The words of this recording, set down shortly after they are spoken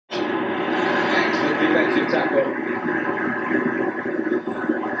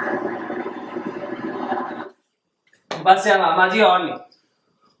बस यार मामा जी और नहीं।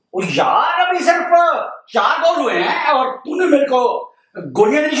 और यार अभी सिर्फ 4 गोल हुए हैं और तूने मेरे को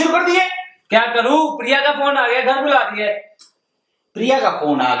गोलियां देनी शुरू कर दी है। क्या करूं, प्रिया का फोन आ गया, घर बुला दिया। प्रिया का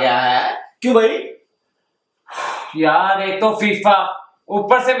फोन आ गया है? क्यों भाई? यार एक तो फीफा,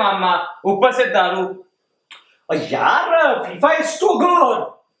 ऊपर से मामा, ऊपर से दारू। और यार FIFA is to good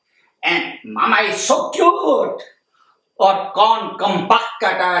and mama is so cute. और कौन कम पक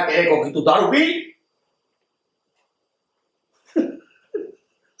कहता है तेरे को कि तू दारू पी?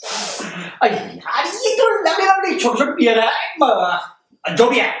 यार ये तो लगे छोटे छोटे पियर है। जो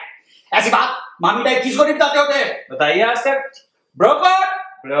भी है, ऐसी बात मामी टाइप किसको नहीं बताते होते? बताइए आज तक। ब्रोकट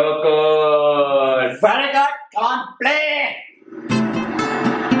ब्रोकट वेरी गुड, कम play.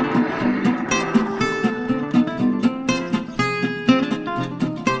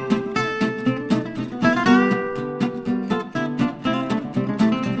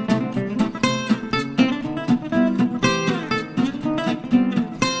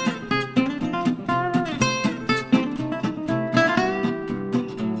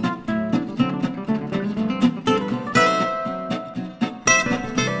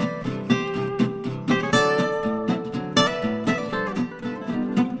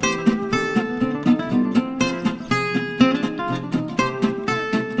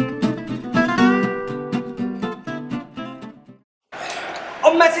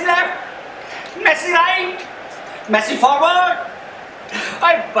 Messi left, Messi right, Messi forward.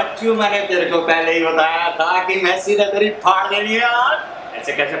 अरे बच्चों, मैंने तेरे को पहले ही बताया था कि मेसी ने तेरी फाड़ देनी है यार।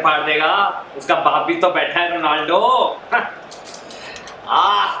 ऐसे कैसे फाड़ देगा, उसका बाप भी तो बैठा है रोनाल्डो।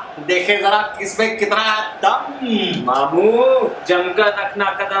 देखे जरा किसमें कितना दम। मामू जमकर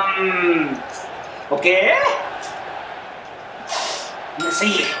रखना कदम। ओके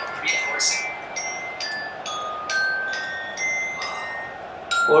मेसी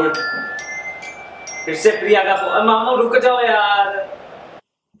और फिर से प्रिया का फोन। मामू रुक जाओ यार,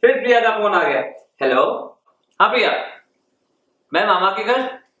 फिर प्रिया का फोन आ गया। हेलो, हाँ प्रिया, मैं मामा के घर।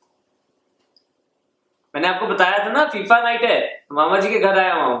 मैंने आपको बताया था ना फीफा नाइट है, मामा जी के घर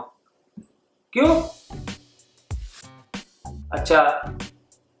आया हूं। क्यों? अच्छा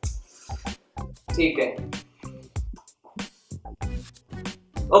ठीक है,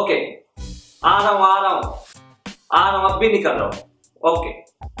 ओके, आ रहा हूं, अब भी निकल रहा हूं। Okay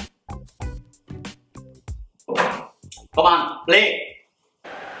come on play.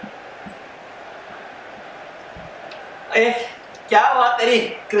 क्या हुआ तेरी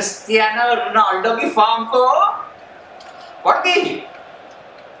क्रिस्टियानो रोनाल्डो की फॉर्म को? बढ़ गई?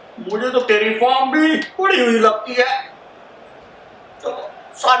 मुझे तो तेरी फॉर्म भी बढ़ी हुई लगती है। तो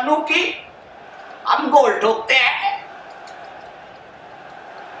सानू की हम गोल ठोकते हैं।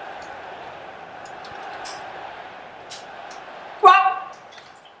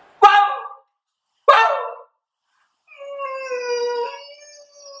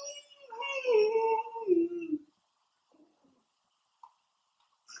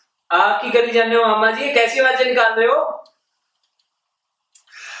 आप की करी जाने हो मामा जी, कैसी आवाजें निकाल रहे हो?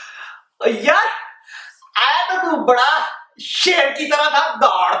 यार आया तो तू बड़ा शेर की तरह था,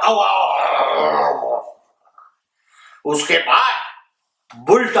 दौड़ता हुआ। उसके बाद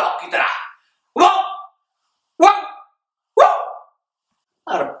बुलडॉग की तरह वो वो वो।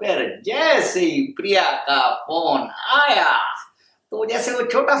 और फिर जैसे ही प्रिया का फोन आया तो जैसे वो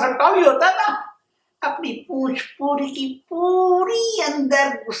छोटा सा टॉमी होता है ना, अपनी पूंछ पूरी की पूरी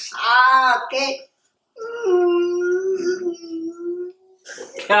अंदर घुसा के।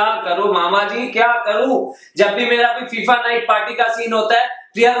 क्या करूं मामा जी, क्या करूं? जब भी मेरा कोई फीफा नाइट पार्टी का सीन होता है,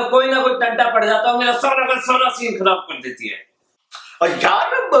 प्रिया का कोई ना कोई टंटा पड़ जाता है, मेरा सारा सीन खराब कर देती है। और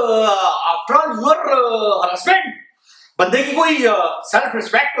यार आफ्टर ऑल यूर हस्बैंड, बंदे की कोई सेल्फ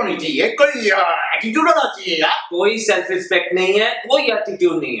रिस्पेक्ट होनी चाहिए, कोई एटीट्यूड होना चाहिए यार। कोई सेल्फ रिस्पेक्ट नहीं है, कोई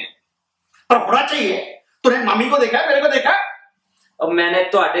एटीट्यूड नहीं है, पर होना चाहिए। तूने मम्मी को देखा है, मेरे को देखा है? और मैंने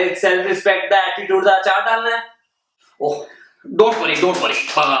तो सेल्फ रिस्पेक्ट का एटीट्यूड का अचार डालना है। ओह डोंट वरी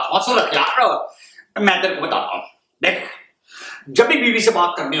हौसला रख यार। मैं तेरे को बताता हूँ, देख जब भी बीवी से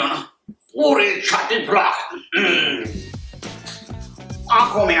बात करनी हो ना, पूरे छाती फुला,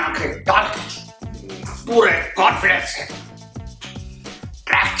 आंखों में आंखें डाल के पूरे कॉन्फिडेंस से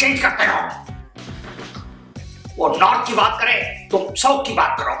ट्रैक चेंज करते रहो। वो नॉर्थ की बात करे तो साउथ की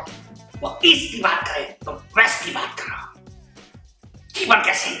बात करो, वो ईस्ट की बात करे तो वेस्ट की बात करो। कीप ऑन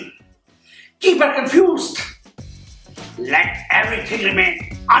गेसिंग, keep on confused, let everything remain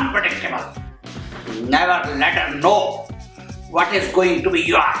unpredictable. Never let her know what is going to be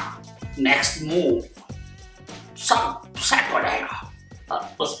your next move. सब सेट हो जाएगा और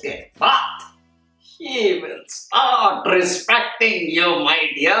उसके बाद He will start respecting you, my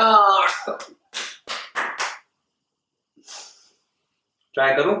dear.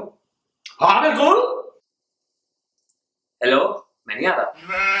 Try करूं? हाँ बिल्कुल। हेलो, मैं नहीं आ रहा।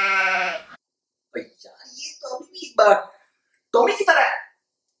 यार ये तो अभी भी बात टॉमी की तरह है।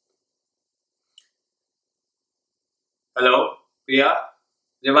 हेलो प्रिया,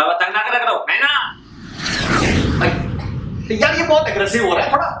 मुझे बाबा तंग ना करो, मैं ना। यार ये बहुत एग्रेसिव हो रहा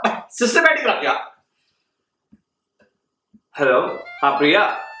है, थोड़ा सिस्टमैटिक रख यार। हेलो, हाँ प्रिया,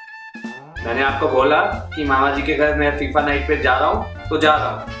 मैंने आपको बोला कि मामा जी के घर मैं फीफा नाइट पे जा रहा हूँ, तो जा रहा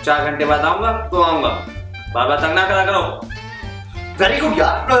हूँ। 4 घंटे बाद आऊंगा तो आऊंगा, बाबा तंग ना करो। वेरी गुड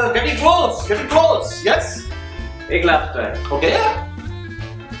यार, गेटिंग क्लोज, यस। एक लास्ट ट्राई, ओके।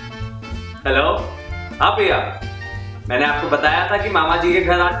 हेलो, हाँ प्रिया, मैंने आपको बताया था कि मामा जी के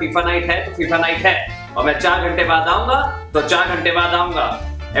घर आज फीफा नाइट है, तो फीफा नाइट है, और मैं 4 घंटे बाद आऊंगा तो 4 घंटे बाद आऊंगा।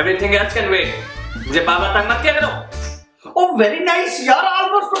 Everything else can wait. मुझे बाबा तंग मत किया करो। ओह वेरी नाइस यार,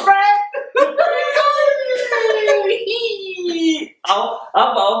 ऑलमोस्ट परफेक्ट। आओ,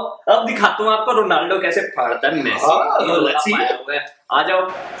 अब दिखाता हूँ आपको रोनाल्डो कैसे फाड़ता है मैसी। आ जाओ।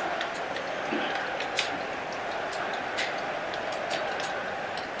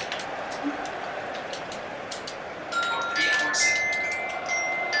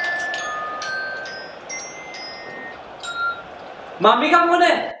 मम्मी का फोन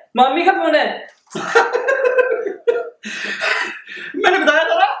है, मम्मी का फोन है। मैंने बताया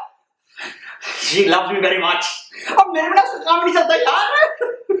था ना, she loves me very much। अब मेरे बिना उसका काम नहीं चलता यार।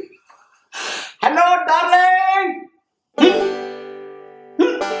 Hello darling.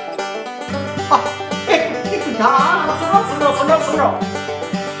 सुनो।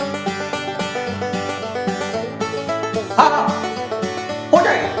 हाँ, हो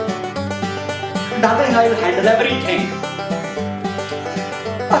जाएगा darling, I will handle everything.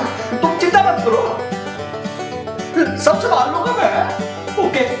 तुम चिंता मत करो, सब संभाल लूंगा मैं।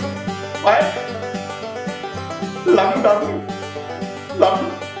 Okay bye, love you darling, love you.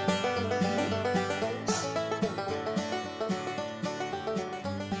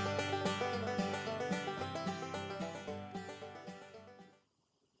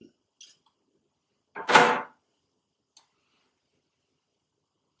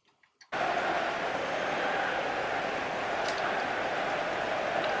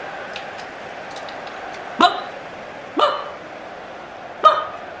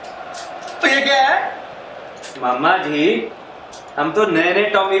 तो ये क्या है? मामा जी, हम तो नए नए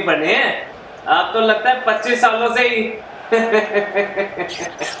टॉमी बने हैं, आप तो लगता है 25 सालों से ही।